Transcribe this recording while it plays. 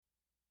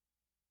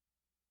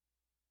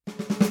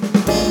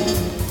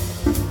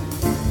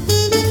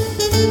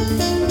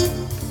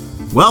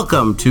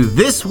Welcome to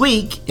This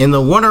Week in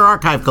the Warner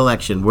Archive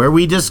Collection, where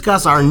we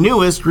discuss our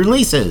newest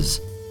releases.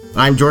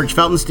 I'm George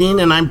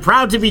Feltenstein, and I'm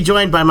proud to be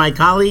joined by my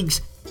colleagues,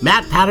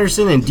 Matt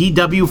Patterson and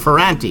D.W.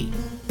 Ferranti.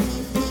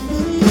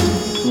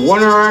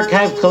 Warner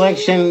Archive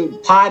Collection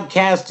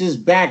podcast is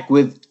back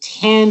with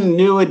 10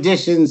 new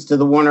additions to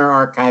the Warner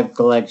Archive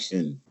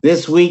Collection.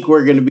 This week,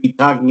 we're going to be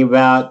talking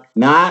about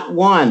not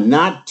one,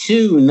 not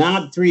two,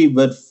 not three,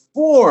 but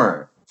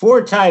four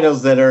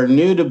titles that are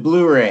new to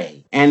Blu-ray.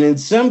 And in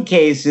some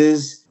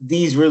cases,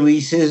 these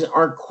releases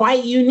are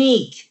quite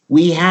unique.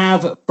 We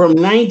have, from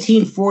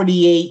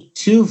 1948,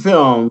 two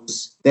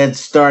films that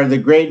star the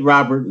great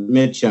Robert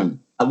Mitchum.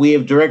 We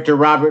have director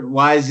Robert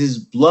Wise's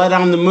Blood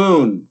on the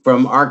Moon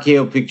from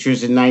RKO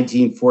Pictures in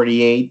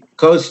 1948,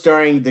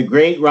 co-starring the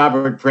great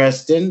Robert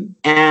Preston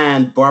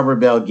and Barbara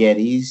Bel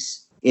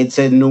Geddes. It's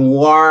a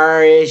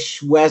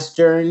noirish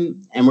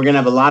Western, and we're going to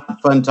have a lot of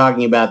fun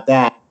talking about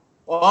that.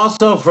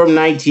 Also from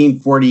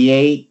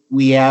 1948,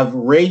 we have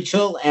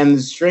Rachel and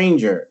the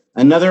Stranger,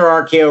 another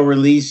RKO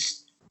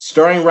release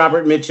starring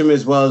Robert Mitchum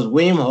as well as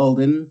William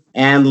Holden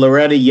and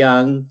Loretta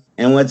Young.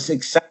 And what's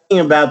exciting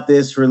about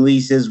this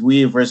release is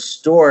we've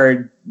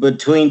restored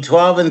between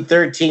 12 and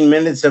 13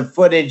 minutes of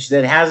footage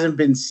that hasn't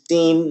been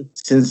seen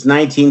since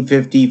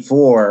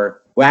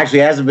 1954. Well,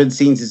 actually, it hasn't been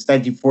seen since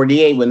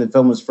 1948 when the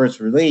film was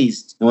first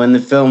released. And when the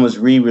film was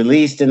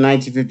re-released in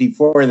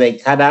 1954, they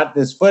cut out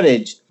this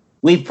footage.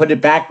 We've put it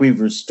back, we've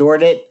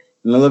restored it,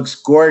 and it looks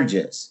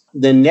gorgeous.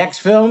 The next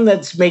film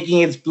that's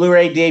making its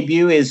Blu-ray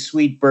debut is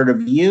Sweet Bird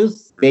of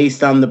Youth,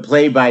 based on the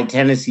play by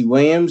Tennessee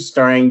Williams,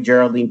 starring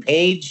Geraldine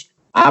Page,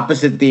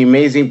 opposite the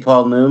amazing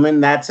Paul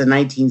Newman. That's a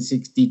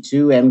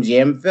 1962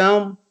 MGM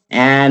film.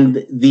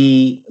 And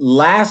the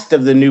last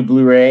of the new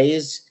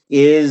Blu-rays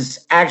is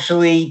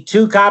actually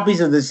two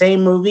copies of the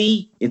same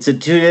movie. It's a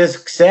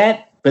 2-disc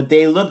set, but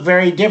they look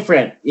very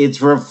different. It's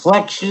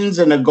Reflections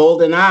in a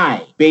Golden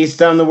Eye,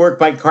 based on the work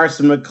by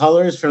Carson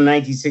McCullers from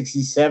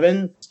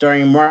 1967,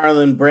 starring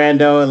Marlon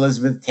Brando,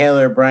 Elizabeth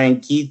Taylor,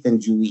 Brian Keith,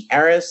 and Julie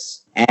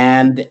Harris.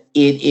 And it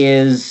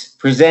is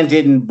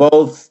presented in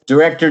both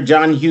director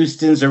John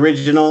Huston's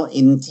original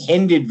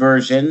intended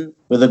version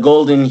with a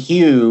golden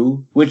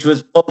hue, which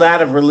was pulled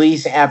out of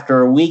release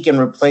after a week and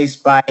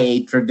replaced by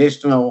a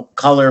traditional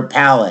color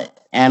palette.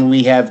 And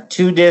we have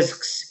 2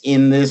 discs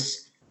in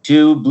this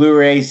 2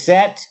 Blu-ray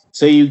set,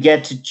 so you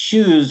get to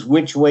choose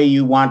which way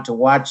you want to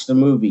watch the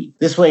movie.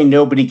 This way,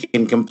 nobody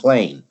can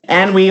complain.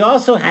 And we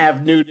also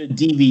have new to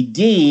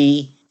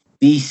DVD,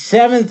 the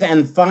 7th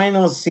and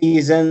final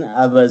season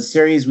of a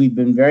series we've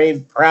been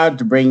very proud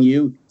to bring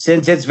you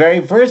since its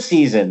very first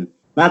season,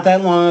 not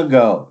that long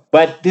ago.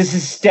 But this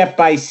is Step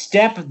by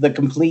Step, the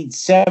complete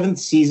 7th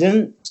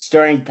season,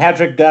 starring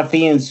Patrick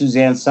Duffy and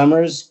Suzanne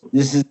Summers.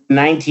 This is the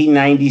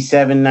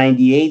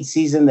 1997-98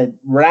 season that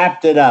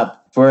wrapped it up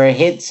for a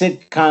hit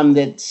sitcom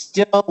that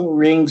still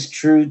rings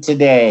true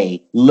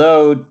today,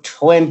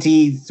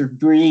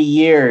 23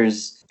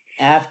 years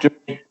after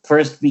it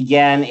first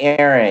began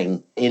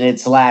airing in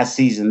its last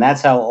season.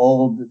 That's how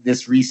old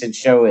this recent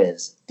show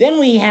is.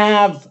 Then we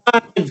have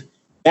 5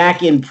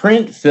 back in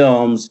print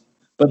films,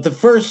 but the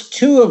first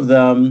 2 of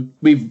them,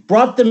 we've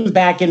brought them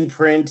back in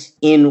print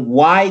in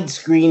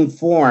widescreen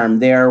form.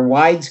 They are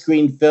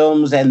widescreen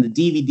films, and the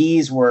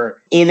DVDs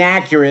were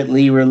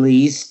inaccurately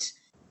released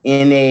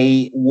in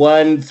a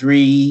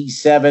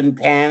 1:3:7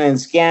 pan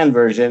and scan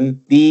version.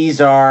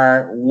 These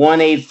are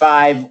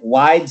 1:8:5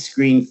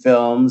 widescreen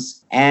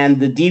films,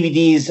 and the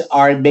DVDs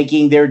are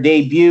making their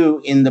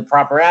debut in the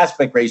proper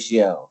aspect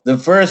ratio. The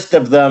first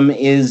of them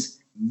is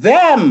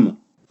Them,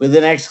 with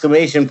an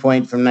exclamation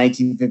point, from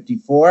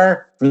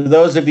 1954. For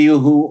those of you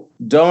who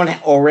don't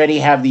already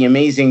have the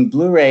amazing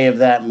Blu-ray of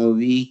that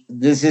movie,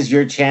 this is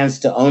your chance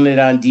to own it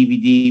on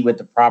DVD with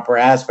the proper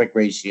aspect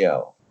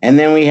ratio. And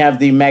then we have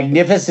the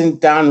magnificent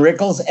Don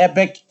Rickles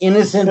epic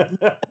Innocent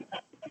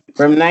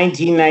from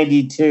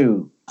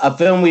 1992, a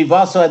film we've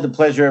also had the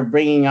pleasure of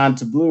bringing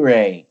onto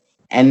Blu-ray.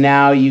 And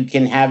now you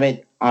can have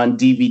it on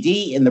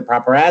DVD in the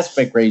proper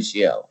aspect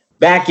ratio.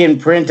 Back in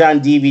print on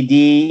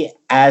DVD,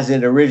 as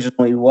it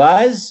originally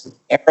was,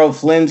 Errol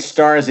Flynn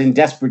stars in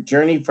Desperate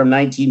Journey from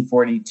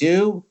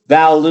 1942,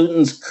 Val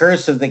Lewton's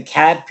Curse of the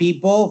Cat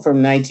People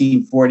from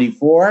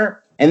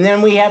 1944, and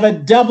then we have a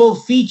double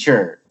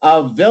feature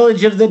of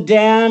Village of the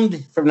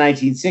Damned from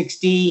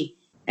 1960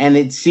 and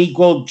its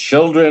sequel,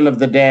 Children of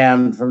the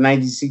Damned from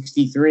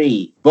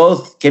 1963,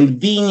 both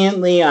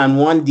conveniently on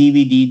one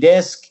DVD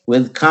disc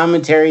with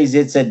commentaries.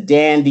 It's a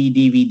dandy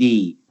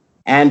DVD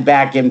and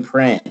back in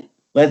print.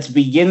 Let's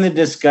begin the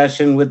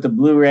discussion with the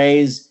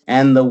Blu-rays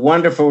and the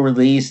wonderful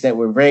release that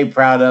we're very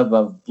proud of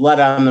Blood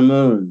on the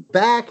Moon.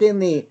 Back in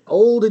the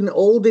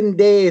olden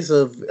days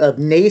of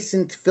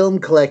nascent film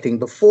collecting,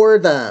 before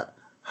the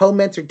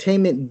home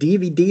entertainment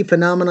DVD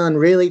phenomenon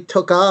really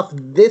took off,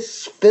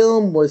 this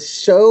film was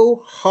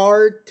so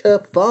hard to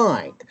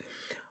find.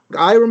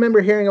 I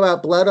remember hearing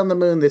about Blood on the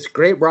Moon, this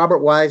great Robert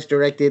Wise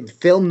directed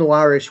film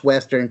noirish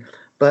Western,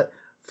 but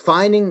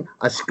finding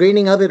a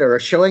screening of it or a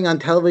showing on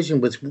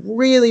television was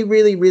really,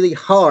 really, really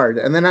hard.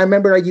 And then I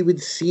remember you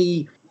would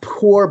see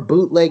poor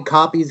bootleg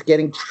copies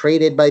getting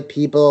traded by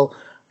people,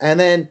 and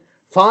then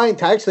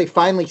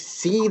finally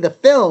see the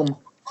film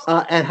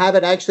and have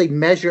it actually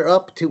measure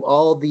up to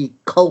all the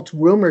cult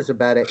rumors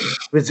about it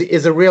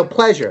is a real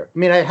pleasure. I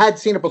mean, I had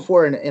seen it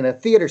before in a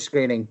theater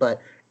screening, but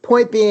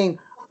point being,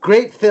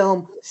 great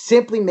film,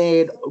 simply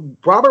made.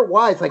 Robert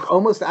Wise, like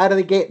almost out of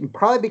the gate, and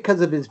probably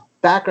because of his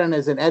background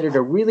as an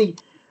editor, really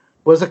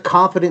was a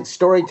confident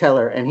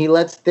storyteller, and he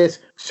lets this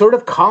sort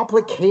of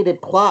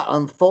complicated plot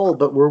unfold,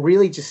 but we're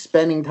really just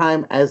spending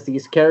time as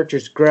these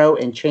characters grow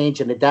and change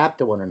and adapt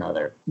to one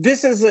another.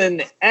 This is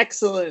an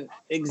excellent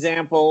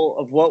example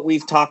of what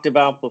we've talked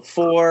about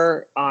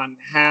before on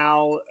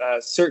how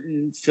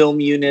certain film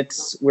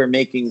units were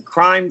making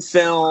crime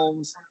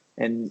films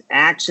and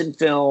action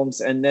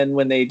films, and then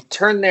when they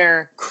turn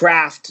their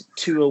craft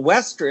to a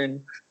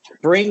Western,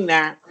 bring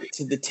that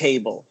to the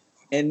table.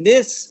 And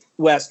this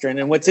Western,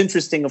 and what's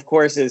interesting, of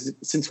course, is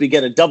since we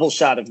get a double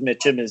shot of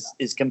Mitchum,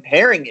 is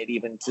comparing it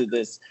even to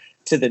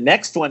the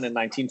next one in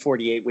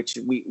 1948, which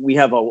we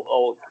have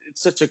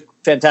it's such a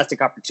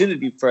fantastic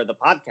opportunity for the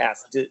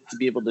podcast to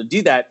be able to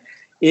do that,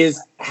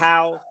 is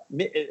how,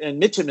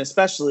 and Mitchum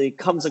especially,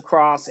 comes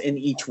across in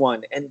each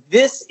one. And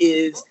this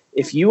is,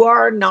 if you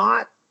are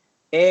not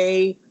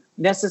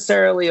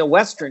necessarily a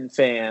Western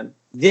fan,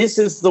 this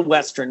is the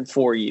Western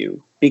for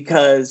you,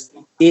 because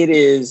it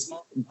is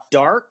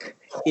dark.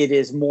 It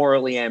is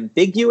morally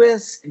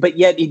ambiguous, but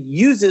yet it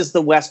uses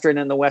the Western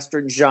and the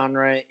Western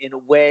genre in a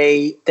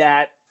way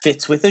that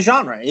fits with the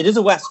genre. It is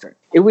a Western.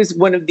 It was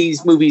one of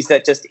these movies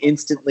that just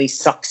instantly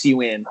sucks you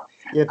in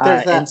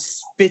and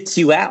spits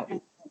you out.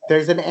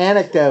 There's an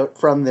anecdote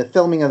from the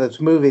filming of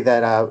this movie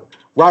that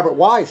Robert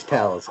Wise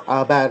tells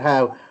about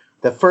how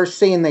the first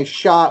scene they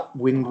shot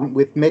with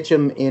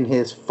Mitchum in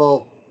his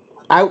full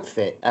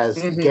outfit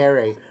as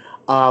Gary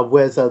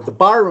was the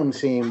barroom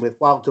scene with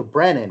Walter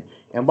Brennan.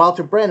 And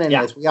Walter Brennan,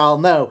 as we all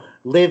know,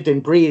 lived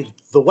and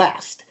breathed the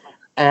West.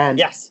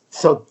 And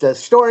so the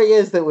story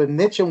is that when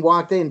Mitchum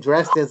walked in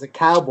dressed as a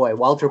cowboy,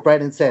 Walter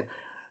Brennan said,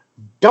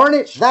 "Darn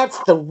it,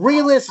 that's the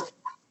realest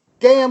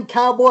damn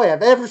cowboy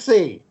I've ever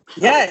seen."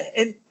 Yeah,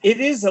 and it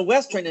is a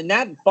Western. And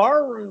that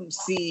barroom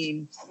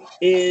scene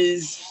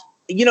is,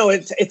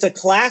 it's a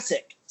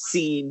classic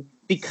scene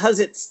because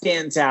it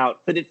stands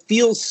out, but it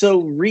feels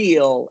so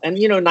real. And,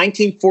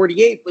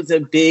 1948 was a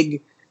big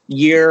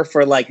year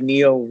for like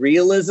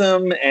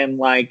neo-realism and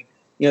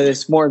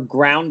this more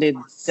grounded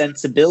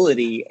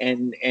sensibility,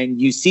 and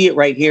you see it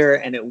right here,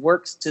 and it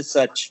works to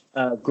such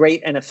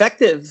great and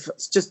effective.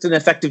 It's just an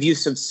effective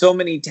use of so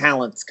many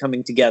talents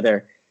coming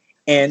together.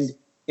 And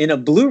in a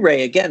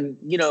Blu-ray, again,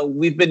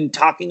 we've been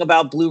talking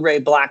about Blu-ray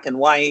black and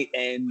white,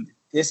 and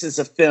this is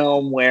a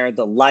film where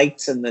the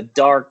lights and the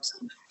darks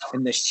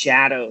and the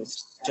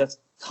shadows just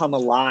come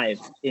alive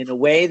in a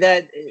way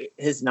that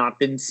has not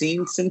been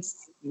seen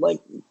since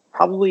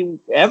probably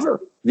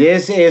ever.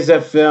 This is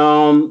a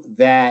film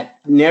that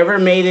never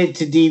made it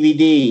to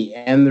DVD.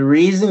 And the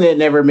reason it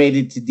never made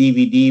it to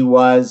DVD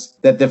was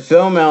that the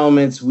film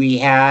elements we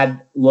had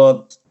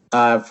looked,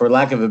 for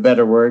lack of a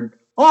better word,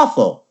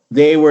 awful.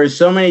 They were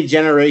so many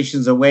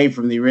generations away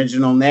from the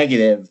original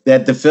negative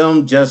that the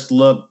film just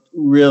looked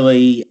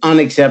really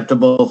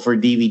unacceptable for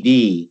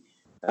DVD.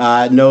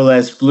 No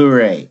less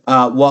Blu-ray.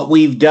 What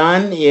we've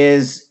done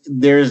is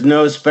there's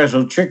no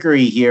special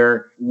trickery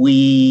here.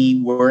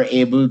 We were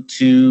able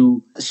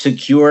to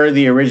secure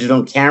the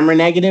original camera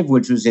negative,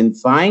 which was in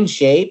fine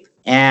shape,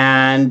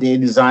 and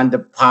it is on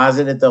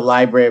deposit at the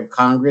Library of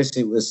Congress.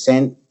 It was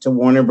sent to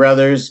Warner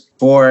Brothers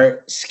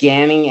for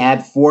scanning at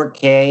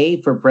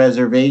 4K for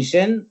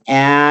preservation,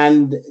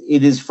 and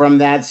it is from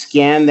that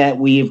scan that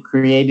we have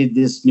created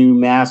this new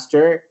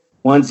master.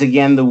 Once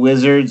again, the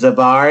wizards of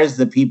ours,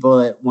 the people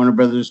at Warner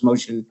Brothers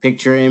Motion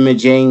Picture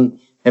Imaging,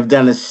 have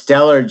done a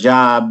stellar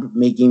job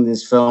making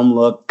this film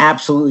look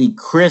absolutely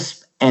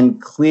crisp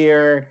and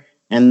clear.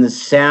 And the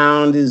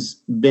sound has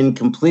been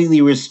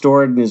completely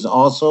restored and is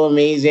also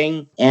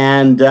amazing.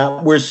 And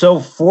we're so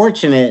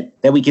fortunate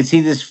that we could see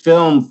this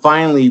film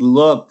finally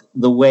look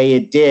the way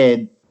it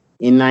did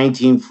in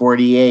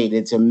 1948.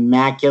 It's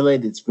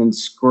immaculate. It's been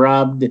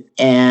scrubbed,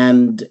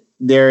 and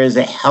there is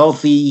a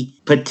healthy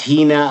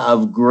patina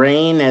of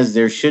grain, as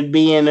there should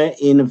be in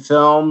a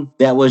film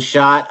that was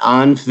shot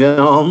on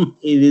film.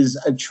 It is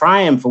a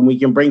triumph when we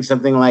can bring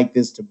something like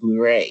this to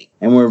Blu-ray.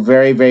 And we're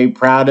very, very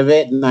proud of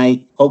it. And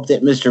I hope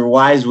that Mr.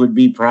 Wise would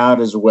be proud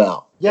as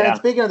well. Yeah. And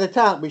speaking of the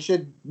talent, we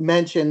should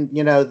mention,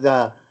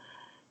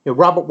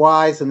 Robert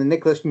Wise and the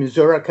Nicholas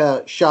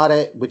Mazurka shot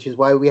it, which is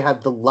why we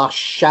have the lush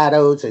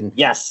shadows and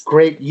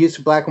great use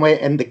of black and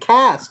white. And the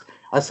cast,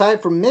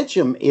 aside from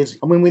Mitchum,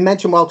 we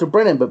mentioned Walter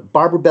Brennan, but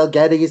Barbara Bel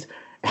Geddes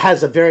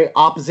has a very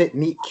opposite,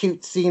 neat,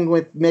 cute scene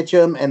with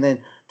Mitchum, and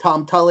then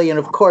Tom Tully, and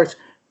of course,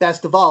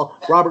 best of all,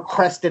 Robert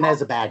Preston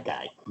as a bad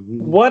guy.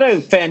 What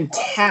a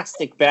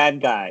fantastic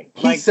bad guy.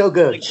 He's so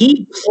good.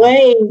 He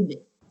played,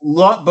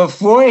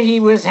 before he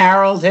was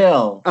Harold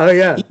Hill. Oh,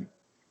 yeah.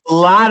 A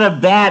lot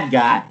of bad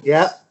guys.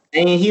 Yeah.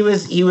 And he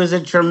was a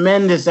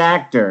tremendous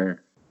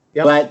actor.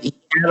 But he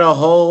had a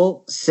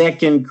whole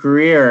second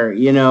career,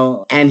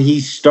 and he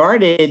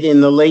started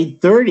in the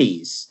late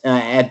 30s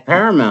at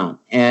Paramount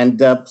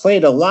and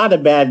played a lot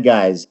of bad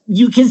guys.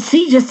 You can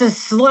see just a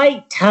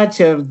slight touch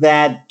of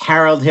that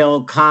Harold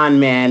Hill con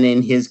man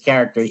in his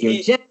character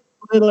here, just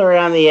a little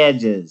around the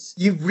edges.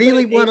 You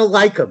really want to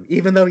like him,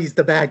 even though he's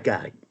the bad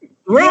guy.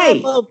 Right.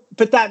 Yeah, well,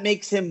 but that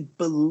makes him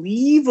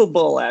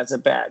believable as a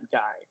bad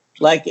guy.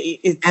 Like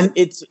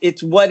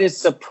it's what is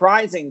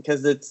surprising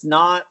because it's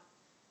not.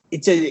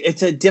 It's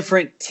a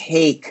different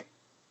take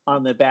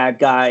on the bad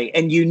guy,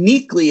 and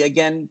uniquely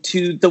again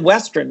to the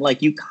Western.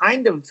 Like you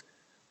kind of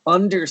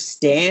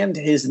understand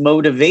his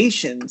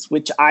motivations,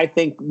 which I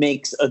think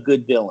makes a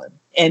good villain,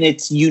 and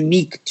it's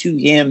unique to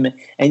him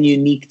and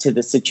unique to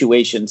the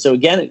situation. So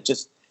again, it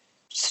just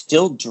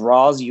still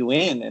draws you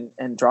in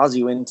and draws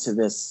you into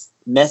this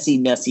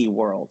messy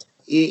world.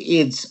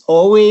 It's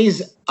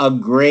always a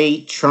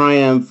great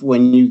triumph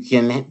when you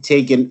can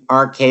take an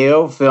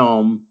RKO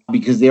film,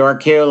 because the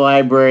RKO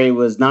library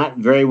was not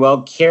very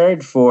well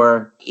cared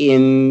for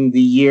in the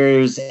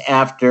years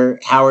after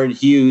Howard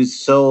Hughes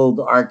sold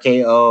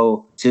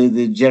RKO to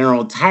the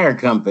General Tire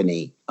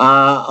Company.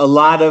 A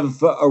lot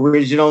of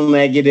original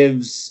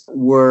negatives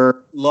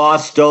were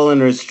lost,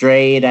 stolen, or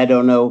strayed. I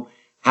don't know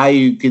how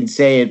you can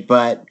say it,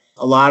 but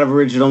a lot of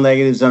original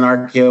negatives on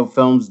RKO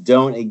films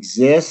don't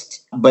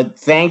exist. But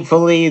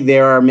thankfully,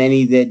 there are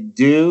many that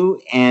do,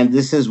 and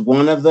this is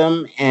one of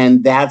them.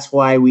 And that's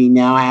why we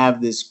now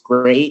have this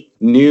great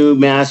new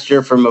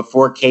master from a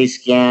 4K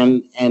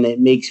scan, and it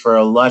makes for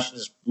a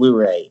luscious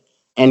Blu-ray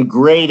and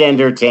great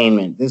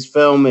entertainment. This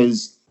film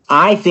is,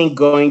 I think,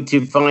 going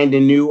to find a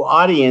new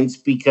audience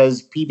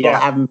because people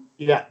haven't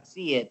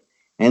see it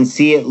and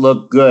see it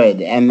look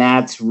good. And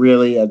that's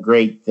really a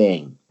great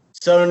thing.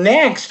 So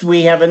next,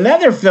 we have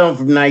another film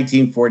from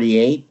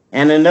 1948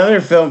 and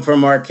another film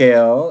from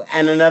RKO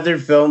and another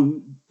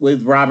film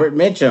with Robert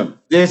Mitchum.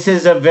 This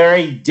is a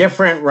very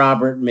different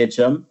Robert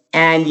Mitchum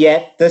and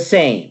yet the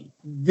same.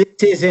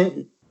 This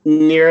isn't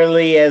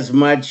nearly as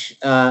much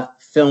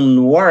film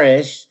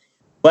noirish,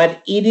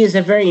 but it is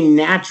a very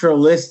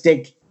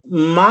naturalistic,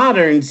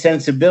 modern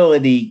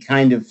sensibility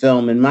kind of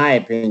film, in my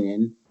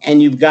opinion.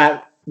 And you've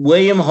got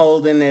William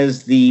Holden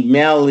as the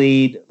male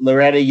lead,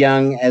 Loretta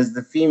Young as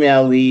the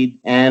female lead,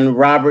 and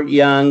Robert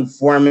Young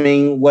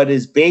forming what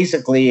is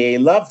basically a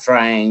love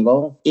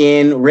triangle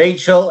in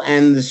Rachel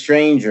and the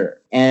Stranger.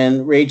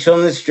 And Rachel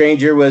and the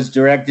Stranger was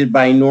directed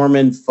by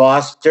Norman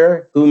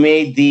Foster, who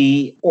made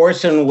the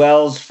Orson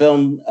Welles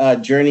film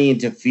Journey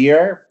into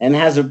Fear and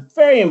has a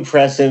very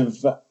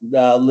impressive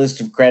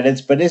list of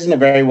credits, but isn't a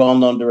very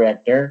well-known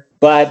director.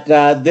 But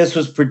this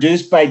was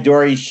produced by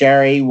Dory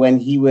Sherry when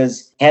he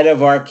was head of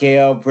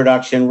RKO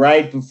production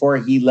right before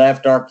he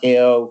left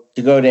RKO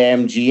to go to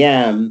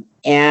MGM.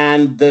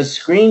 And the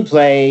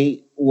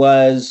screenplay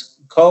was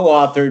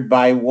co-authored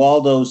by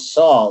Waldo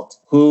Salt,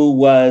 who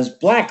was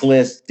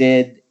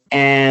blacklisted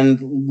and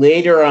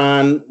later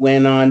on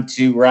went on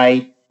to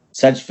write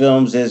such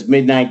films as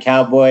Midnight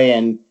Cowboy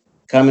and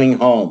Coming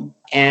Home.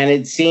 And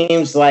it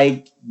seems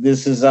like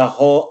this is a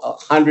whole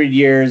 100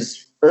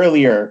 years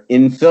earlier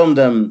in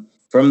filmdom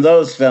from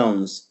those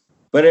films,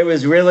 but it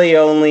was really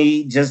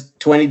only just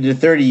 20 to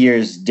 30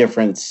 years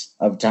difference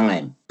of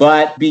time.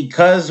 But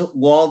because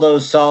Waldo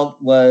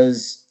Salt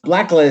was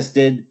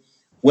blacklisted,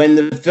 when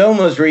the film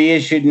was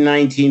reissued in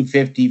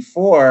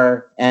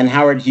 1954 and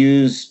Howard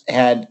Hughes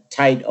had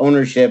tight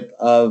ownership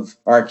of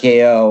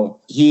RKO,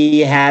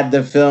 he had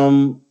the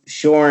film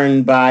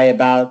shorn by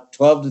about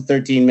 12 to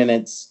 13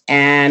 minutes,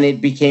 and it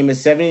became a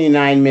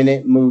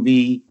 79-minute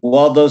movie.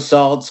 Waldo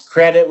Salt's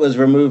credit was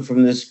removed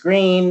from the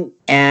screen,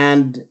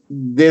 and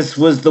this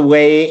was the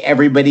way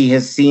everybody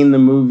has seen the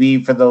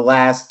movie for the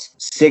last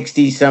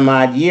 60 some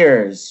odd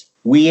years.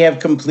 We have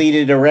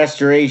completed a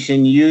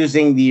restoration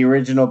using the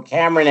original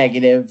camera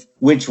negative,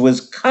 which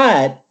was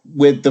cut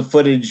with the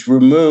footage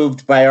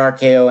removed by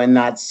RKO and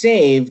not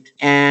saved.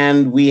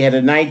 And we had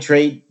a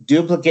nitrate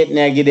duplicate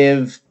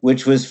negative,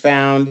 which was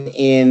found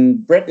in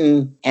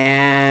Britain.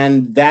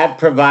 And that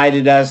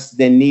provided us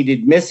the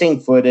needed missing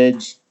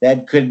footage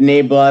that could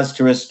enable us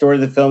to restore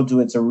the film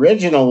to its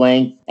original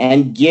length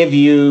and give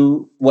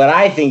you what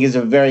I think is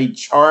a very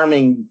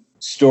charming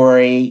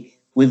story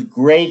with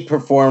great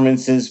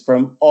performances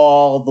from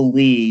all the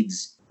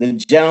leads. The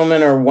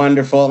gentlemen are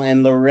wonderful,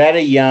 and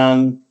Loretta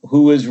Young,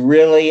 who was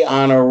really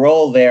on a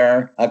roll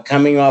there,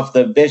 coming off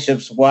The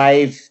Bishop's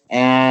Wife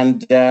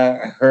and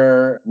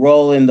her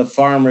role in The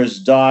Farmer's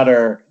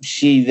Daughter,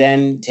 she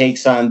then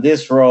takes on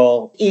this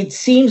role. It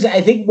seems,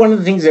 I think one of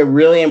the things that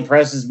really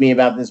impresses me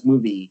about this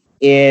movie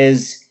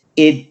is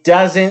it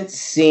doesn't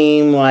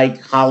seem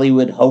like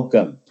Hollywood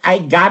hokum. I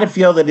gotta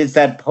feel that it's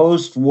that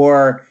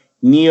post-war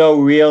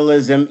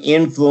neo-realism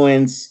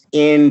influence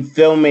in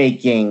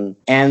filmmaking.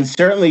 And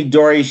certainly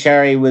Dory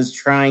Sherry was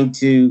trying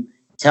to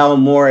tell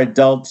more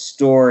adult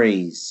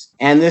stories.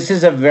 And this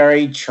is a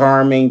very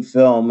charming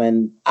film.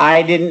 And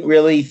I didn't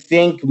really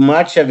think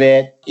much of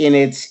it in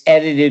its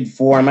edited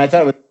form. I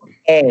thought it was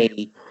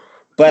okay.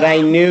 but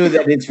I knew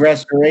that its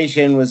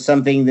restoration was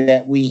something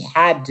that we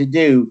had to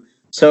do.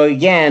 So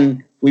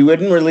again, we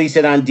wouldn't release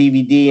it on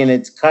DVD in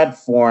its cut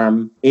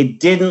form. It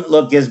didn't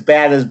look as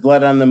bad as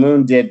Blood on the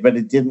Moon did, but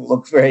it didn't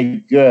look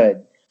very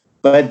good.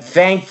 But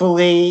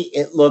thankfully,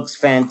 it looks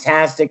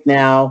fantastic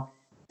now,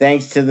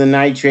 thanks to the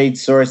nitrate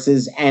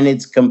sources, and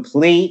it's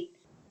complete,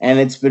 and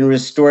it's been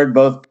restored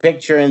both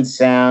picture and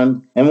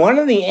sound. And one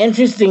of the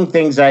interesting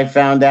things I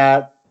found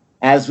out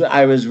as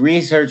I was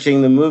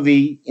researching the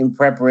movie in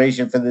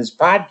preparation for this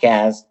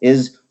podcast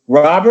is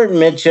Robert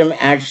Mitchum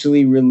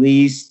actually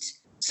released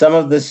some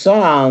of the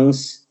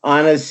songs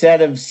on a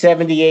set of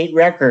 78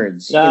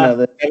 records,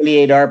 the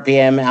 78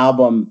 RPM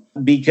album,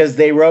 because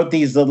they wrote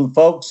these little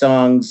folk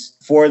songs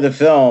for the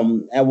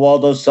film. And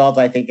Waldo Salt,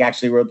 I think,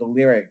 actually wrote the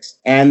lyrics.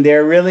 And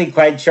they're really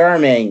quite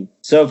charming.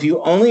 So if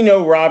you only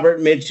know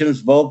Robert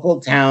Mitchum's vocal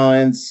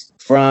talents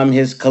from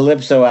his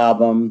Calypso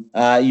album,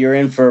 you're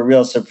in for a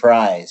real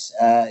surprise.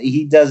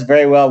 He does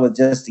very well with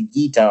just a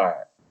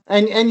guitar.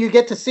 And you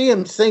get to see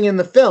him sing in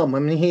the film. I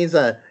mean, he's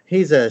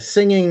a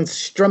singing,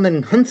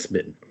 strumming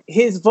huntsman.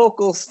 His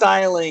vocal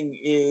styling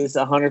is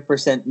 100%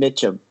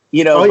 Mitchum,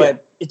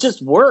 but it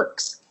just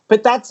works.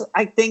 But that's,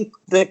 I think,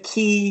 the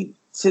key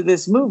to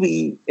this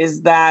movie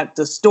is that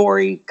the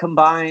story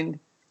combined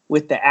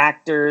with the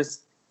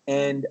actors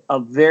and a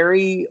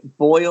very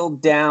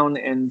boiled down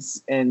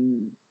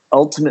and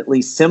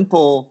ultimately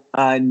simple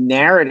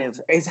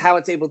narrative is how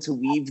it's able to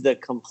weave the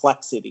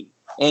complexity.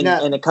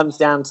 And it comes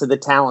down to the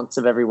talents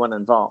of everyone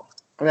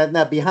involved.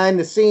 Now, behind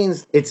the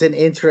scenes, it's an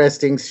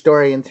interesting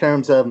story in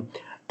terms of,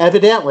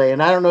 evidently,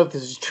 and I don't know if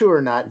this is true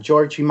or not,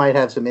 George, you might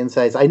have some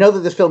insights. I know that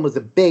this film was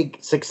a big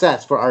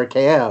success for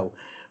RKO,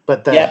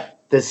 but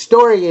the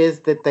story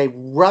is that they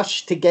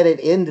rushed to get it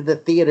into the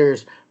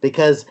theaters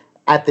because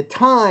at the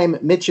time,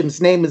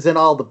 Mitchum's name was in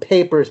all the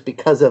papers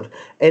because of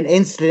an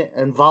incident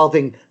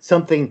involving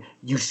something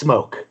you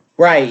smoke.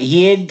 Right.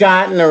 He had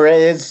gotten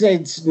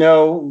arrested. It's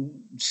no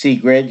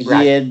secret.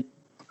 Right. He had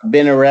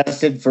been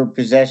arrested for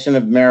possession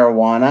of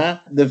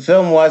marijuana. The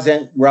film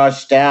wasn't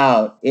rushed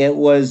out. It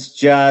was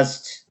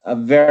just a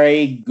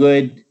very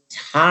good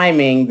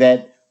timing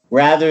that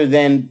rather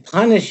than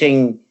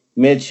punishing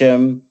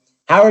Mitchum,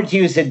 Howard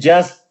Hughes had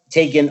just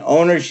taken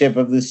ownership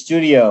of the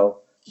studio.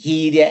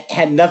 He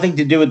had nothing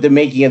to do with the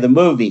making of the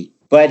movie,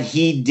 but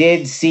he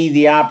did see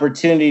the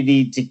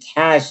opportunity to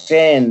cash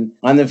in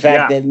on the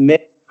fact that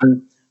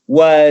Mitchum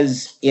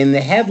was in the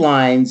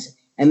headlines.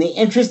 And the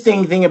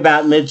interesting thing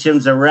about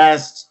Mitchum's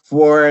arrest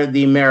for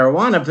the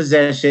marijuana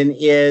possession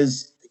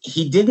is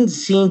he didn't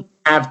seem to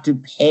have to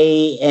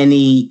pay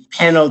any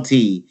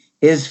penalty.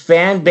 His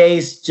fan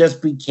base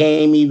just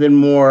became even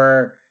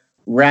more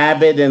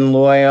rabid and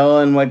loyal,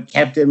 and what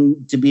kept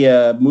him to be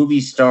a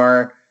movie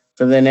star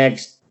for the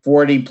next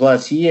 40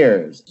 plus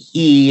years.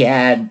 He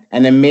had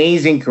an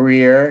amazing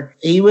career.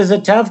 He was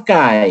a tough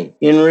guy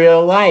in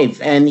real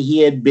life, and he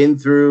had been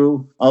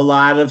through a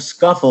lot of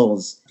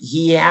scuffles.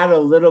 He had a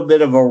little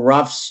bit of a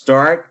rough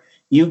start.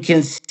 You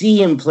can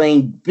see him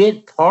playing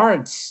bit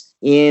parts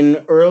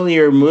in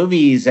earlier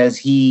movies as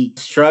he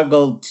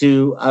struggled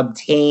to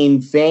obtain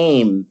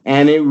fame.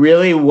 And it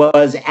really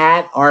was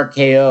at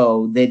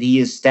RKO that he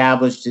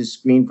established his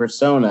screen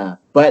persona.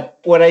 But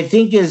what I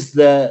think is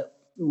the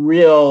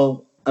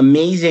real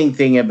amazing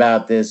thing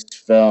about this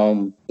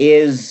film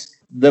is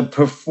the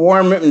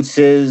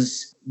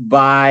performances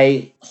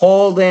by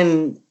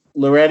Holden,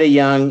 Loretta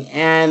Young,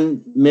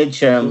 and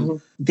Mitchum. Mm-hmm.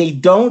 They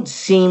don't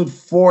seem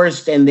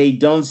forced and they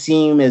don't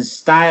seem as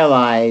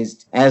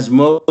stylized as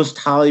most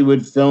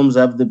Hollywood films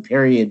of the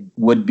period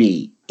would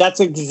be.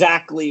 That's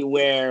exactly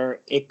where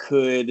it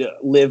could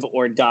live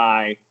or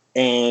die,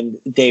 and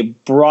they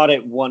brought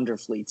it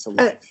wonderfully to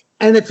life.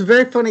 And it's a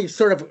very funny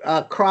sort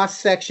of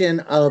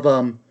cross-section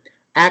of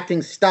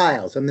acting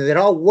styles. I mean, it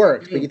all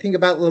works, but you think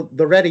about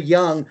Loretta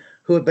Young,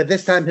 who by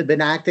this time had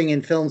been acting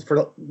in films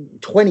for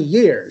 20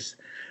 years.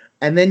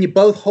 And then you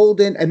both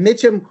Holden, and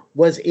Mitchum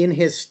was in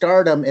his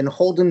stardom, and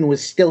Holden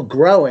was still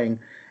growing.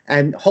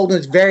 And Holden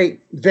is very,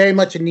 very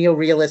much a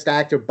neo-realist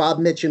actor. Bob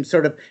Mitchum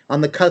sort of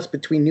on the cusp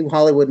between New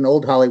Hollywood and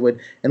Old Hollywood.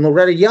 And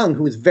Loretta Young,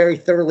 who is very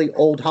thoroughly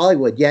Old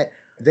Hollywood, yet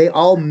they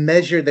all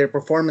measure their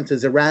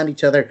performances around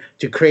each other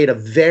to create a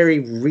very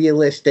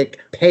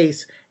realistic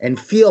pace and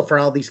feel for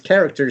all these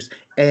characters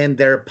and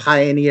their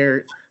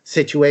pioneer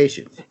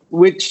situations.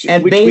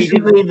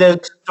 Basically the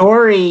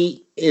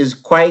story is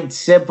quite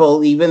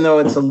simple, even though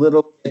it's a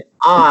little bit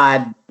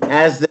odd.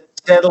 As they're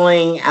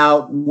settling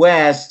out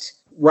west,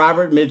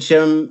 Robert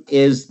Mitchum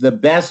is the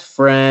best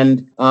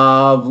friend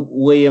of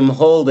William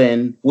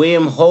Holden.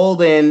 William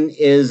Holden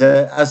is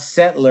a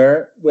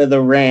settler with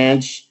a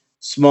ranch,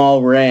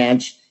 small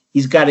ranch.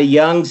 He's got a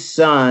young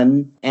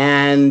son,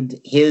 and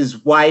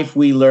his wife,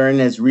 we learn,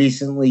 has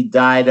recently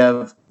died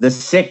of the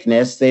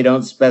sickness. They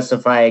don't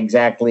specify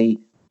exactly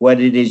what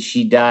it is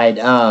she died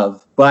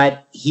of,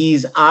 but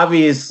he's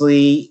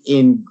obviously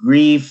in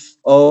grief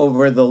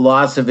over the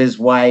loss of his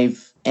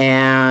wife,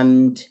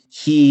 and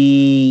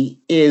he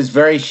is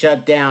very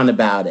shut down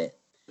about it.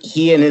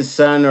 He and his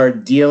son are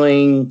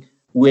dealing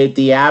with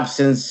the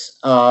absence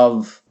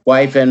of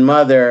wife and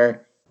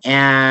mother,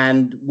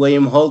 and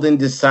William Holden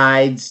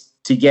decides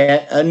to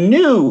get a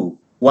new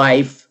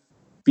wife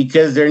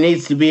because there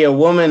needs to be a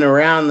woman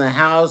around the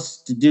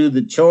house to do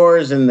the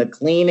chores and the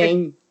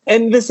cleaning.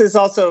 And this is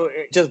also,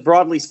 just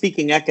broadly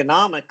speaking,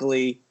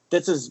 economically,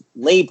 this is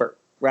labor,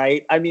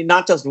 right? I mean,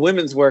 not just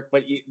women's work,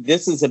 but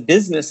this is a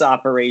business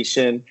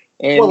operation,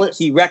 and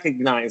he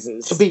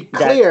recognizes, to be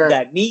clear,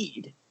 that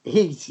need.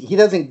 He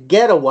doesn't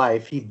get a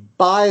wife, he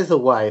buys a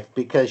wife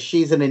because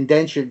she's an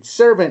indentured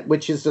servant,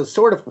 which is a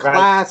sort of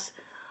class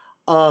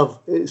of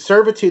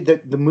servitude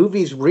that the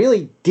movies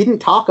really didn't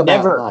talk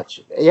about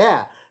much.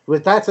 Yeah,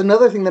 but that's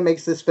another thing that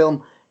makes this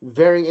film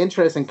very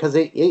interesting, because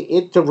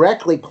it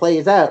directly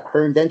plays out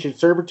her indentured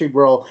servitude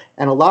role,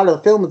 and a lot of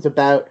the film is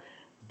about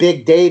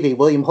Big Davy,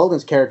 William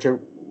Holden's character,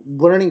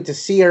 learning to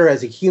see her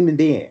as a human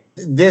being.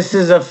 This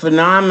is a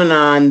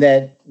phenomenon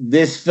that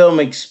this film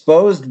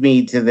exposed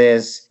me to,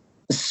 this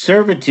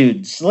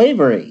servitude,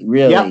 slavery,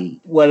 really.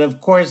 Yep. What,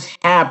 of course,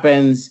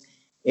 happens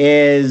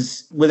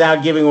is,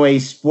 without giving away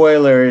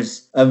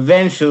spoilers,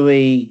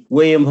 eventually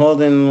William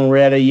Holden and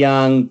Loretta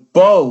Young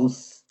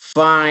both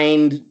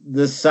find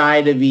the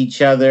side of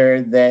each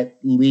other that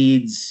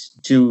leads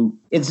to...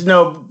 It's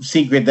no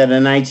secret that a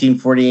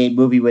 1948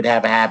 movie would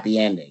have a happy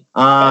ending.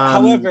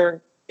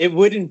 However, it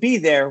wouldn't be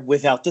there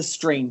without the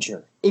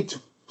stranger. It's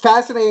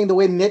fascinating the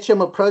way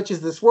Mitchum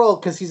approaches this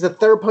world, because he's the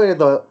third point of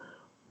the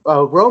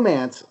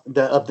romance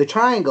of the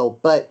triangle.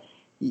 But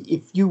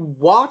if you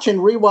watch and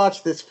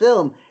rewatch this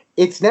film,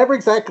 it's never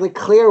exactly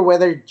clear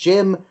whether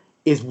Jim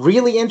is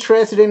really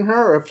interested in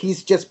her, or if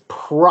he's just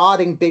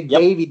prodding Big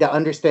Davy to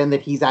understand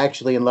that he's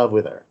actually in love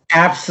with her.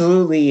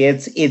 Absolutely.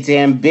 It's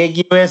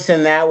ambiguous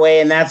in that way,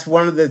 and that's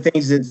one of the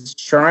things that's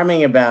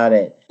charming about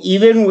it.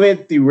 Even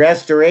with the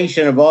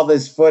restoration of all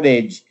this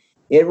footage,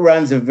 it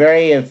runs a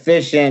very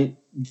efficient,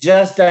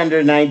 just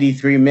under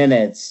 93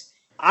 minutes.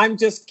 I'm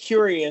just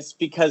curious,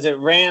 because it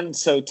ran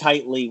so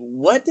tightly.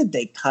 What did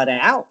they cut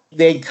out?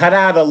 They cut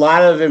out a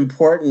lot of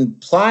important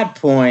plot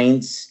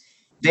points.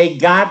 They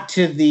got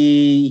to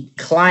the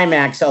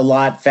climax a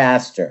lot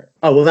faster.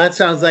 Oh, well, that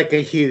sounds like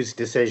a Hughes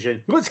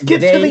decision. Let's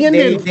get to the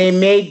ending. They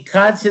made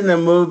cuts in the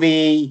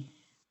movie.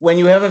 When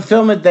you have a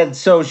film that's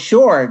so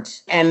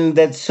short and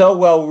that's so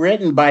well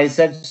written by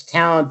such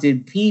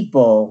talented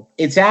people,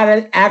 it's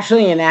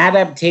actually an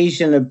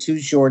adaptation of two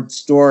short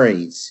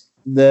stories.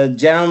 The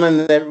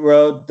gentleman that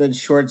wrote the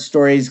short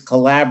stories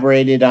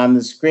collaborated on the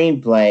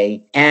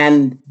screenplay,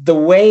 and the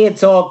way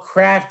it's all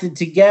crafted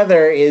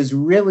together is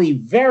really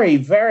very,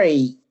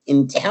 very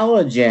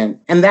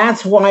intelligent, and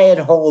that's why it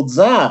holds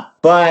up.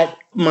 But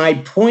my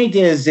point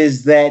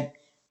is that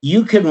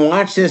you can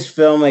watch this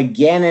film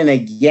again and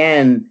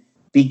again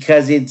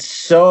because it's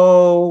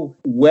so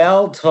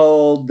well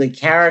told. The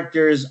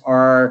characters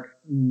are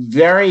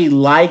very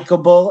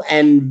likable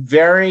and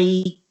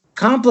very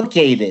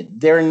complicated.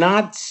 They're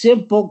not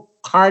simple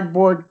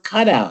cardboard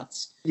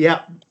cutouts.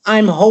 Yeah.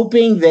 I'm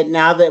hoping that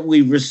now that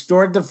we've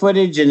restored the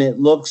footage and it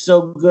looks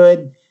so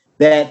good,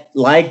 that,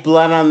 like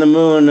Blood on the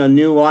Moon, a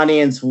new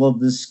audience will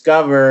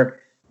discover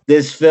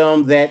this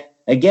film that,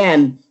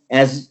 again,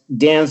 as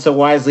Dan so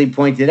wisely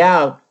pointed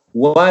out,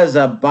 was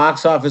a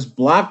box office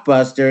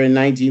blockbuster in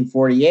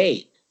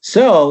 1948.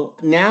 So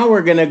now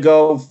we're going to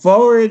go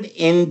forward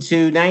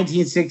into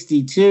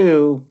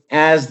 1962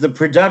 as the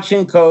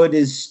production code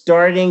is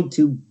starting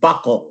to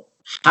buckle.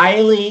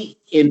 Highly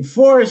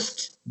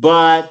enforced,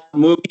 but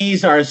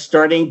movies are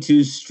starting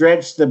to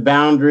stretch the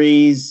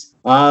boundaries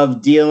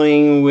of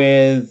dealing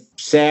with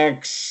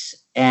sex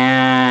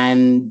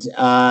and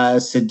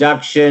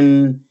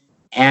seduction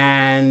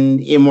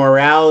and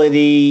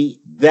immorality.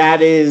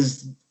 That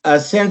is a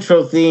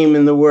central theme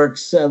in the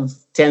works of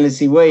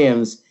Tennessee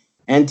Williams.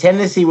 And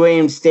Tennessee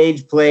Williams'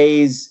 stage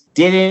plays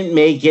didn't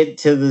make it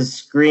to the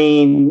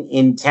screen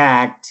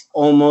intact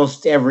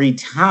almost every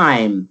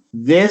time.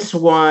 This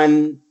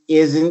one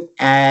isn't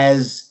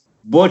as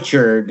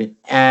butchered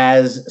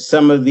as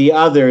some of the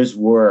others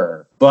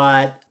were,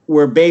 but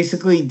we're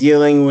basically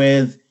dealing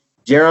with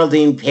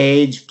Geraldine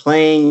Page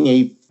playing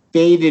a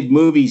faded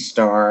movie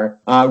star,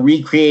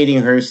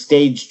 recreating her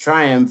stage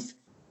triumph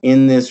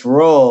in this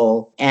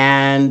role.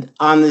 And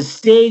on the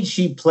stage,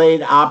 she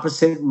played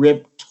opposite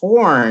Rip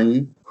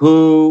Torn,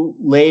 who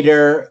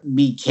later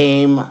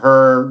became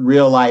her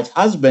real-life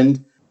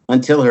husband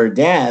until her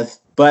death.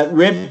 But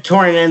Rip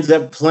Torn ends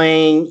up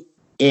playing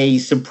a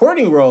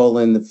supporting role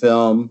in the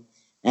film,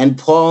 and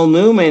Paul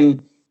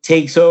Newman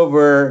takes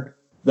over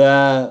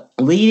the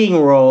leading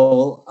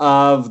role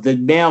of the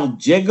male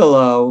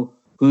gigolo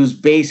who's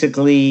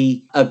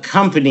basically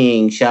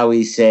accompanying, shall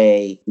we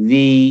say,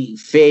 the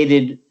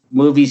faded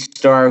movie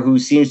star who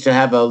seems to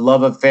have a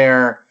love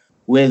affair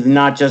with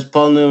not just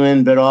Paul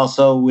Newman, but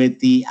also with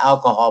the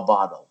alcohol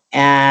bottle.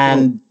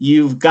 And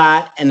you've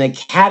got an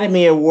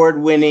Academy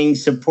Award-winning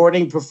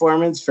supporting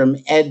performance from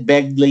Ed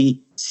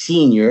Begley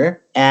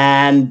Sr.,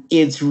 and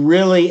it's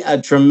really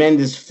a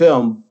tremendous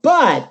film.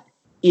 But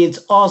it's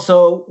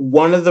also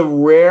one of the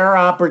rare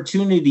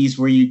opportunities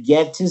where you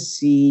get to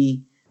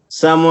see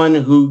someone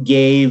who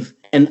gave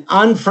an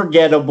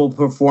unforgettable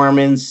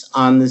performance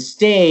on the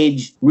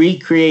stage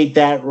recreate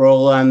that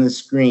role on the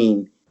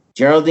screen.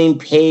 Geraldine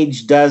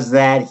Page does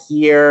that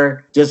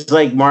here, just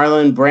like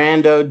Marlon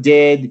Brando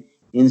did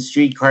in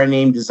Streetcar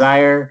Named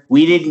Desire.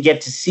 We didn't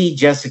get to see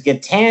Jessica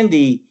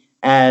Tandy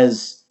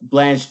as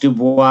Blanche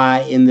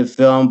Dubois in the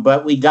film,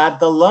 but we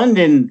got the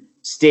London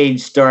stage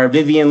star,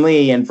 Vivien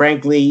Leigh. And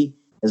frankly,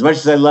 as much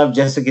as I love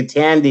Jessica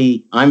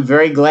Tandy, I'm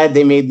very glad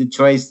they made the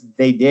choice that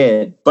they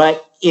did.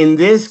 But in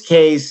this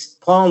case,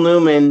 Paul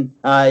Newman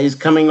is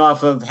coming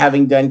off of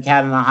having done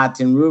Cat on a Hot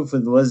Tin Roof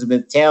with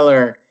Elizabeth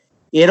Taylor.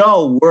 It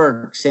all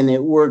works, and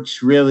it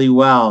works really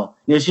well.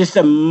 There's just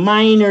a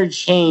minor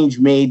change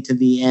made to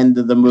the end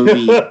of the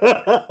movie.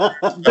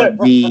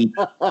 The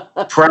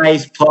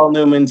price Paul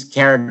Newman's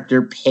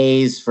character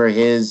pays for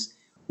his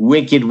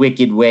wicked,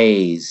 wicked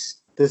ways.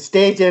 The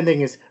stage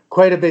ending is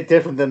quite a bit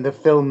different than the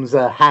film's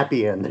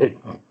happy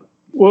ending.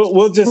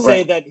 We'll just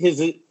say that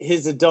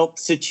his adult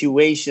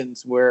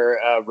situations were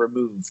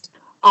removed.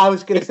 I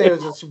was going to say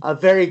it was a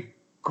very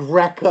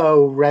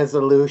Greco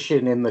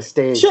resolution in the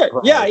stage.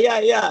 Sure. Play.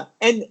 Yeah.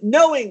 And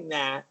knowing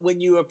that when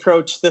you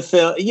approach the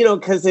film,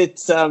 because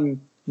it's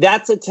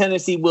that's a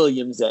Tennessee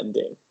Williams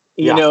ending.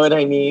 You know what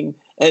I mean?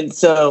 And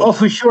so,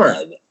 for sure.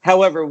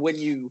 However, when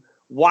you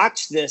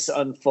watch this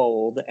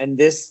unfold and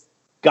this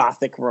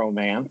gothic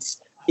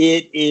romance,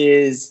 it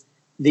is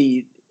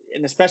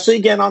and especially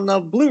again on the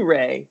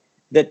Blu-ray,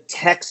 the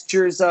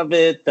textures of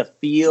it, the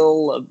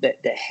feel of the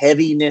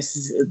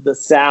heaviness of the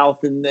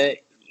South, and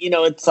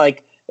it's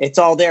like. It's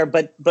all there,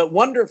 but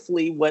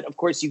wonderfully, what of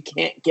course you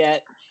can't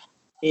get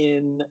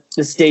in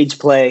the stage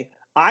play.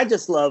 I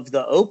just love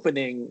the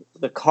opening,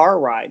 the car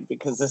ride,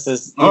 because this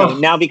is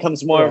now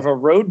becomes more of a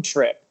road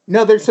trip.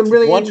 No, there's some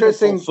really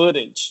interesting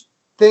footage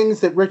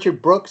things that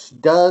Richard Brooks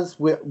does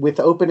with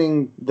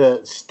opening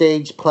the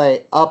stage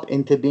play up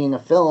into being a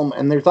film,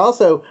 and there's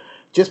also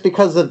just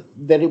because of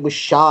that it was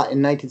shot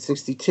in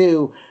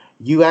 1962.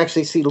 You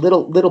actually see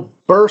little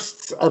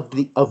bursts of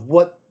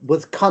what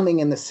was coming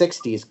in the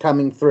 60s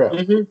coming through.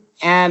 Mm-hmm.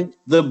 And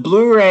the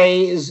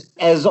Blu-rays,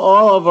 as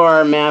all of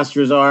our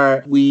masters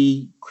are,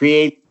 we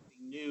create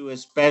something new,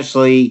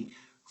 especially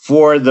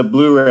for the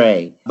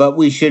Blu-ray. But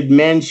we should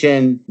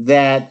mention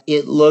that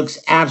it looks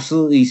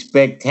absolutely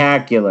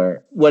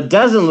spectacular. What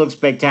doesn't look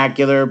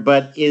spectacular,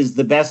 but is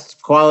the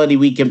best quality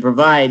we can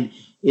provide,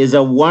 is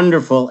a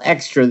wonderful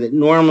extra that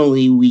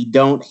normally we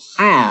don't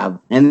have.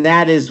 And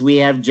that is we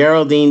have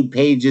Geraldine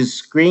Page's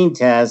screen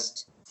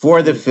test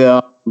for the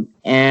film.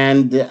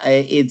 And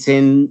it's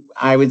in,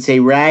 I would say,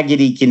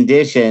 raggedy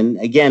condition.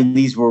 Again,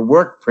 these were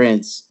work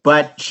prints.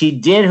 But she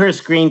did her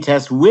screen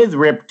test with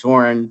Rip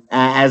Torn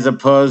as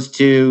opposed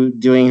to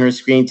doing her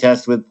screen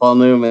test with Paul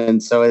Newman.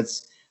 So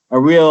it's a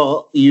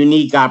real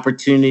unique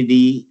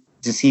opportunity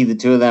to see the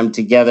two of them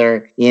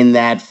together in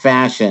that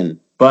fashion.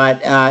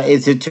 But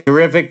it's a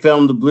terrific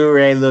film. The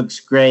Blu-ray looks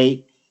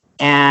great.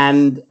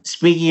 And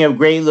speaking of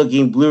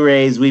great-looking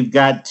Blu-rays, we've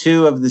got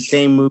two of the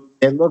same movie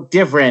that look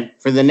different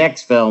for the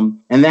next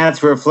film, and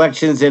that's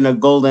Reflections in a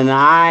Golden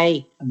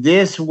Eye.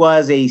 This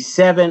was a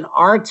Seven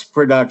Arts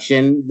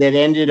production that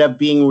ended up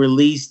being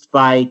released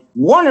by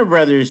Warner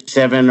Brothers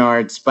Seven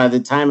Arts by the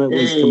time it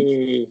was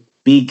complete.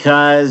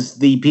 Because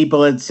the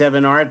people at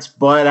Seven Arts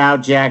bought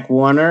out Jack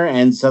Warner,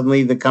 and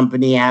suddenly the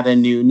company had a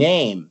new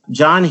name.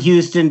 John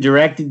Huston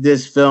directed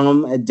this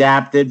film,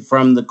 adapted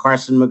from the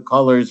Carson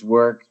McCullers'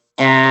 work,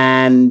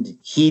 and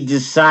he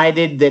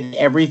decided that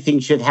everything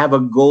should have a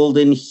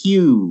golden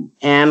hue.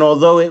 And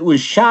although it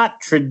was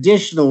shot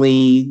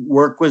traditionally,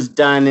 work was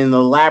done in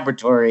the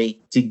laboratory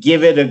to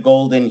give it a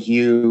golden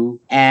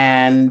hue,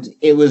 and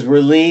it was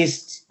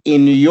released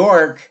in New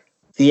York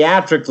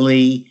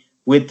theatrically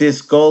with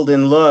this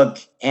golden look.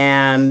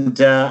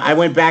 And I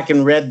went back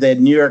and read the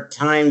New York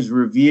Times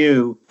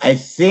review. I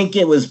think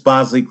it was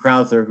Bosley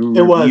Crowther who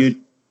reviewed.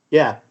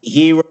 Yeah.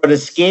 He wrote a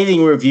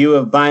scathing review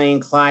of Bonnie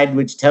and Clyde,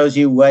 which tells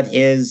you what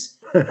his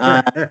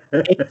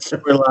tastes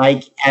were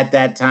like at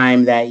that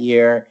time that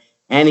year.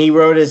 And he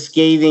wrote a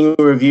scathing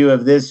review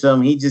of this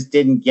film. He just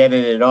didn't get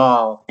it at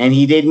all. And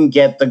he didn't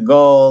get the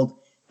gold.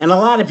 And a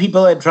lot of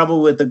people had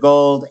trouble with the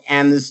gold.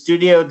 And the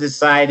studio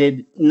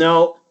decided,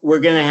 no, we're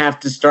going to have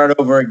to start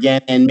over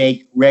again and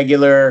make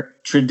regular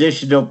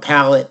traditional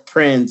palette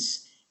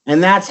prints.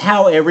 And that's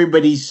how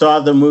everybody saw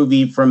the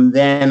movie from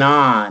then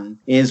on,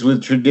 is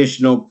with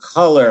traditional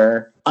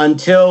color,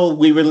 until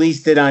we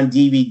released it on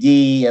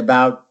DVD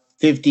about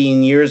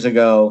 15 years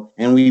ago,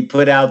 and we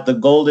put out the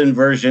golden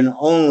version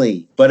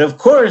only. But of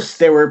course,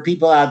 there were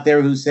people out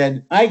there who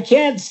said, I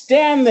can't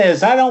stand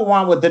this. I don't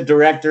want what the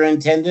director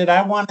intended.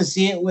 I want to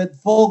see it with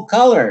full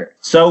color.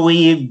 So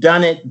we've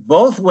done it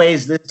both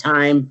ways this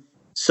time.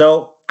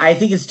 So I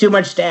think it's too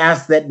much to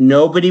ask that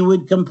nobody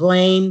would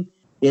complain.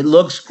 It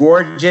looks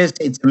gorgeous.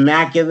 It's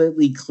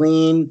immaculately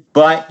clean,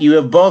 but you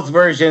have both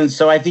versions.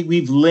 So I think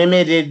we've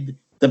limited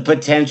the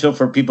potential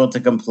for people to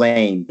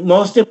complain.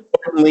 Most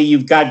importantly,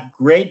 you've got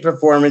great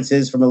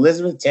performances from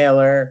Elizabeth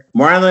Taylor,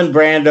 Marlon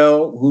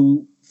Brando,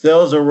 who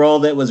fills a role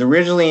that was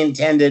originally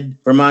intended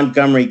for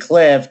Montgomery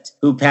Clift,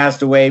 who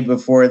passed away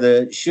before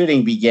the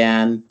shooting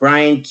began.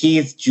 Brian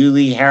Keith,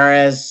 Julie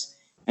Harris,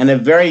 and a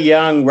very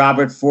young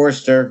Robert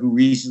Forster, who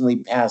recently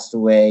passed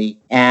away.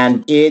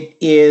 And it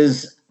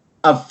is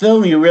a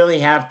film you really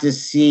have to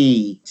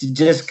see to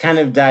just kind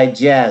of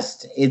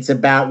digest. It's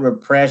about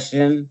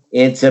repression.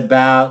 It's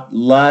about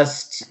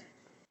lust.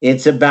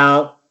 It's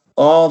about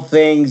all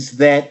things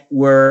that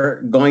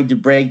were going to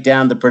break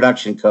down the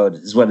production code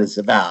is what it's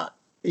about.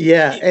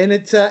 Yeah, and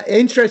it's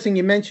interesting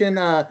you mentioned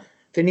the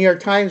New York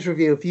Times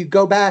review. If you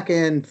go back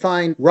and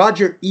find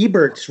Roger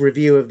Ebert's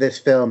review of this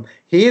film,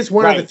 he is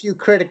one of the few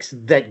critics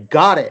that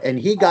got it, and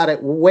he got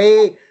it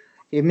way...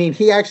 I mean,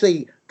 he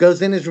actually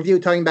goes in his review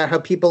talking about how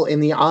people in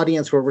the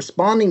audience were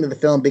responding to the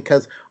film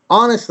because,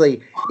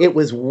 honestly, it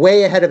was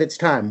way ahead of its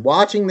time.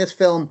 Watching this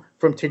film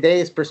from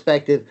today's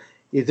perspective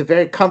is a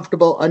very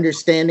comfortable,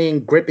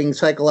 understanding, gripping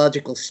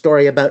psychological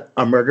story about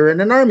a murder in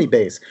an army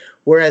base.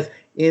 Whereas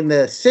in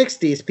the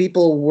 60s,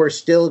 people were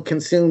still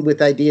consumed with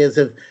ideas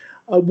of,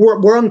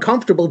 we're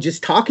uncomfortable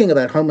just talking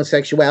about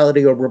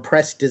homosexuality or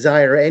repressed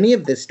desire or any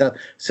of this stuff.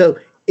 So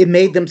it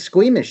made them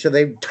squeamish, so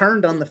they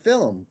turned on the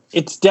film.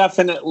 It's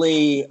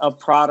definitely a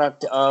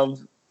product of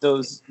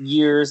those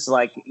years,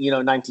 like,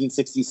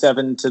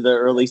 1967 to the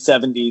early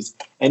 70s.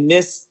 And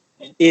this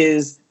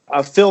is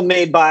a film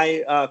made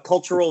by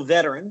cultural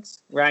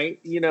veterans, right?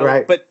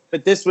 Right.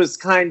 But this was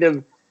kind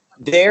of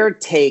their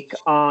take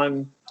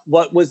on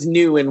what was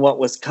new and what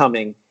was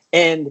coming.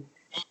 And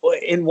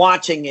in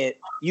watching it,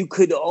 you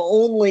could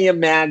only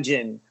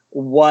imagine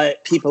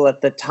what people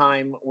at the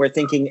time were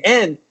thinking.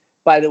 And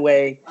by the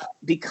way,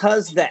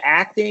 because the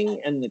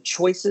acting and the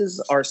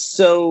choices are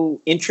so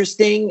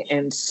interesting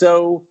and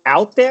so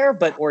out there,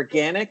 but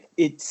organic,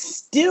 it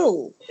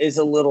still is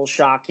a little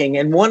shocking.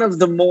 And one of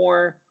the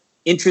more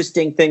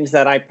interesting things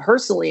that I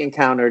personally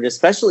encountered,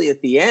 especially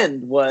at the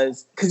end,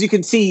 was because you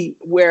can see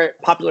where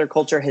popular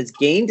culture has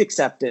gained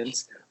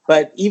acceptance.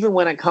 But even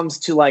when it comes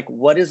to like,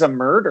 what is a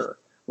murder,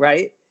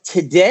 right?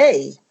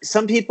 Today,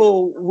 some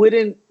people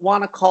wouldn't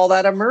want to call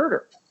that a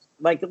murder.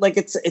 Like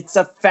it's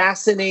a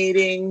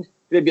fascinating,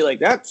 they'd be like,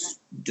 that's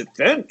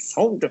defense,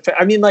 home defense.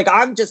 I mean, like,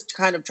 I'm just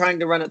kind of trying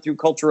to run it through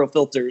cultural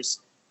filters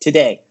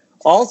today.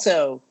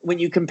 Also, when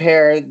you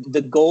compare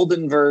the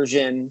golden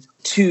version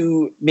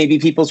to maybe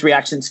people's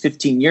reactions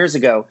 15 years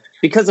ago,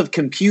 because of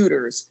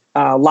computers,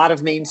 a lot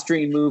of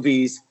mainstream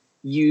movies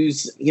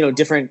use,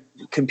 different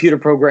computer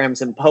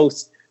programs and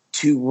post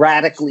to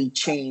radically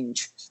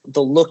change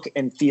the look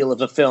and feel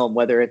of a film,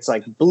 whether it's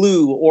like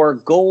blue or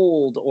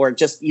gold or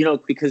just,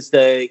 because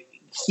the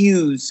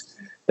hues,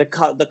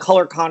 the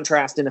color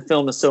contrast in a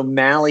film is so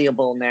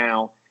malleable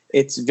now,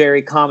 it's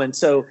very common.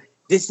 So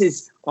this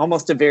is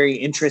almost a very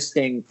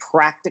interesting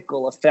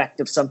practical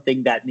effect of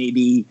something that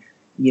maybe,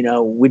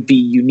 would be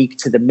unique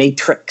to The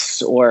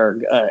Matrix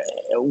or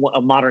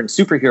a modern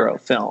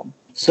superhero film.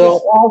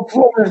 So all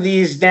four of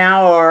these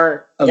now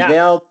are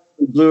available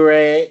on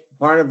Blu-ray,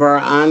 part of our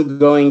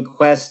ongoing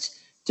quest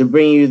to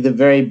bring you the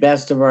very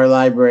best of our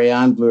library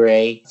on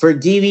Blu-ray. For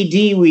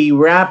DVD, we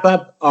wrap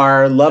up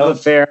our love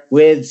affair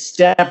with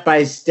Step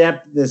by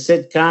Step, the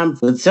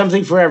sitcom, with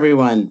something for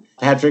everyone.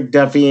 Patrick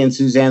Duffy and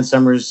Suzanne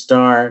Summers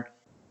star.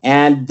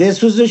 And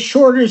this was a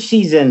shorter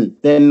season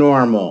than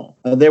normal.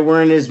 There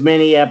weren't as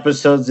many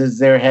episodes as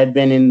there had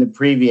been in the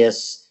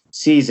previous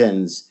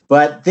seasons.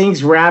 But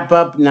things wrap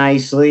up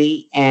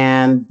nicely,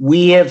 and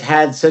we have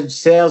had such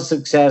sales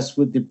success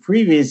with the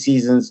previous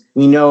seasons.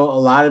 We know a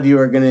lot of you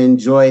are going to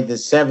enjoy the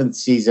 7th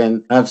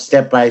season of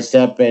Step by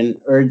Step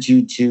and urge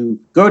you to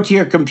go to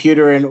your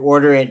computer and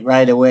order it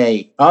right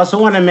away. I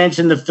also want to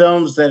mention the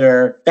films that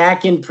are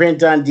back in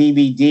print on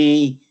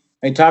DVD.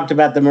 I talked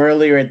about them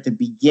earlier at the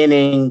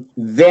beginning.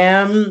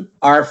 Them,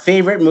 our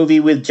favorite movie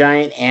with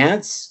giant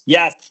ants.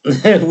 Yes.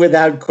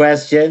 Without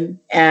question.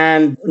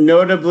 And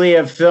notably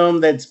a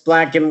film that's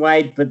black and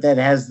white, but that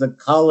has the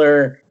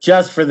color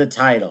just for the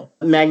title.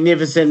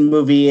 Magnificent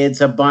movie.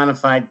 It's a bona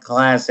fide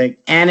classic.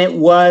 And it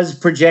was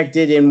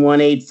projected in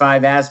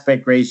 1:8:5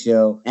 aspect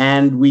ratio.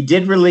 And we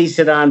did release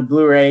it on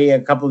Blu-ray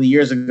a couple of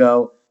years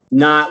ago.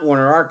 Not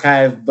Warner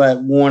Archive,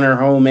 but Warner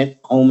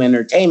Home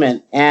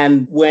Entertainment.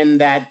 And when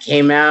that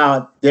came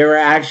out, there were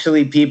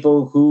actually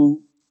people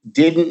who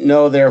didn't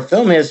know their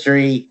film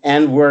history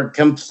and were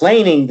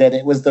complaining that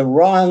it was the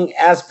wrong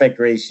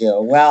aspect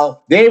ratio.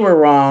 Well, they were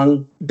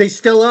wrong. They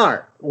still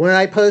are. When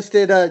I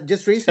posted,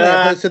 just recently,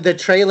 I posted the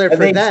trailer for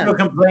them. Are they still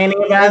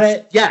complaining about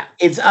it? Yeah.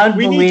 It's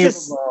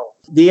unbelievable.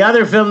 The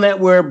other film that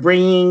we're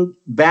bringing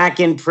back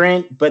in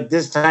print, but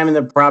this time in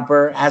the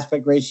proper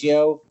aspect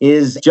ratio,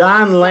 is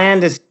John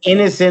Landis'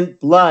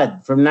 Innocent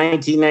Blood from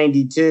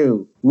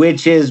 1992,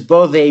 which is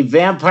both a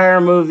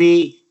vampire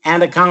movie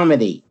and a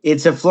comedy.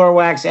 It's a floor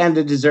wax and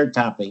a dessert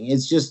topping.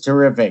 It's just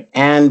terrific.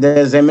 And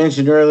as I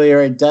mentioned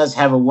earlier, it does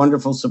have a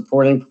wonderful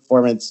supporting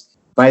performance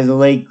by the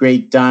late,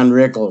 great Don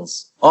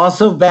Rickles.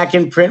 Also back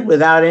in print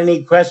without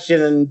any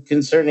question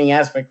concerning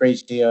aspect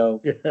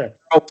ratio, Errol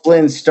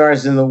Flynn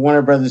stars in the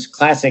Warner Brothers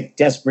classic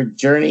Desperate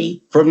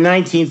Journey from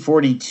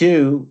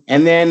 1942,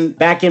 and then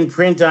back in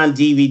print on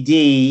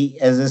DVD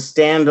as a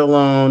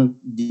standalone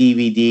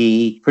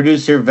DVD,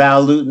 producer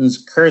Val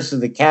Lewton's Curse of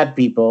the Cat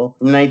People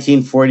from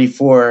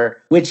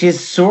 1944, which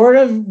is sort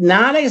of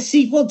not a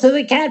sequel to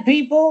The Cat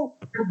People.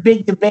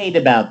 Big debate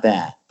about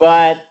that.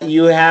 But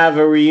you have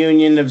a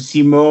reunion of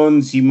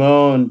Simone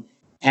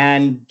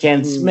and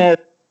Ken Smith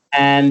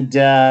and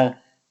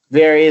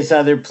various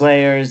other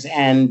players.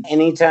 And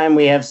anytime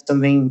we have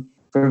something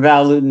for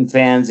Val Lewton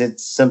fans,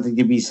 it's something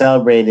to be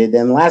celebrated.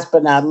 And last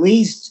but not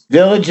least,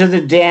 Village of the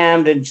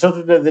Damned and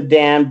Children of the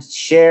Damned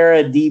share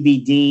a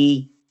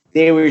DVD.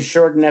 They were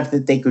short enough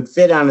that they could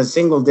fit on a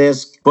single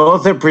disc.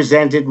 Both are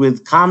presented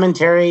with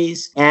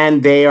commentaries,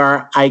 and they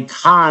are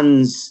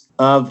icons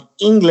of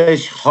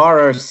English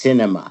horror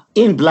cinema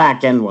in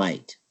black and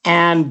white.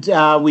 And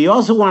we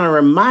also want to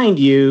remind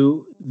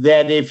you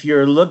that if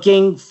you're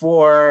looking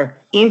for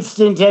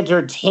instant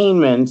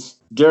entertainment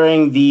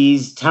during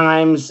these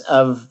times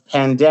of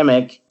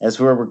pandemic, as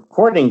we're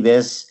recording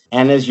this,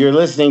 and as you're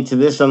listening to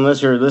this,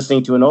 unless you're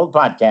listening to an old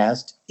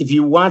podcast, if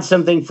you want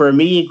something for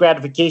immediate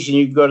gratification,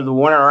 you can go to the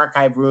Warner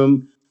Archive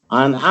Room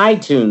on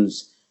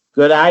iTunes.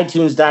 Go to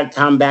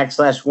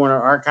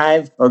itunes.com/Warner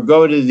Archive, or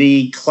go to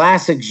the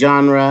classic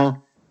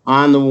genre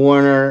on the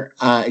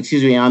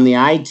on the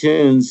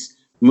iTunes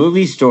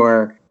movie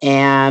store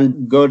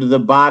and go to the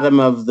bottom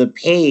of the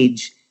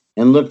page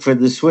and look for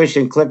the swish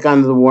and click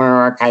on the Warner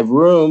Archive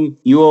Room.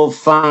 You will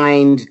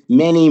find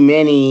many,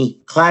 many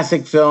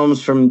classic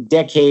films from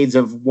decades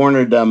of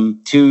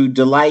Warnerdom to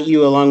delight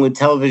you, along with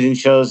television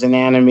shows and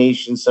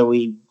animation. So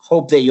we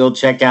hope that you'll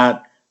check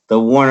out the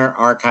Warner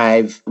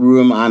Archive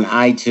Room on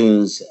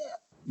iTunes.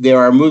 There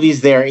are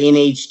movies there in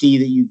HD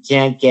that you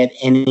can't get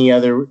any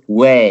other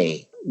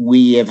way.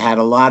 We have had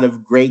a lot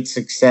of great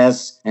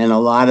success and a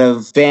lot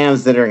of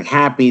fans that are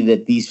happy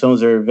that these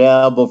films are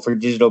available for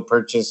digital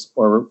purchase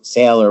or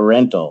sale or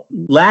rental.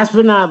 Last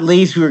but not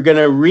least, we're going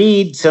to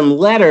read some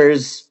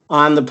letters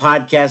on the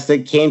podcast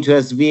that came to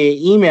us via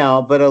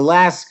email, but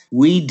alas,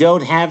 we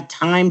don't have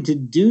time to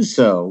do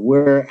so.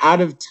 We're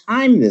out of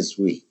time this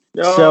week.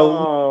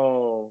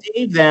 So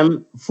save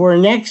them for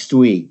next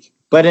week.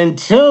 But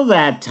until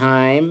that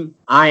time,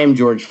 I am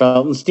George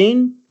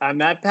Feltenstein. I'm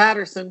Matt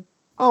Patterson.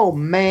 Oh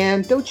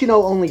man, don't you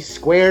know only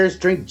squares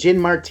drink gin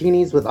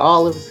martinis with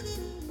olives?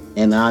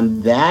 And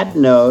on that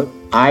note,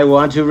 I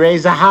want to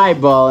raise a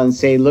highball and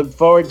say look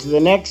forward to the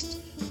next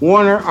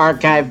Warner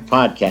Archive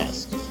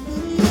podcast.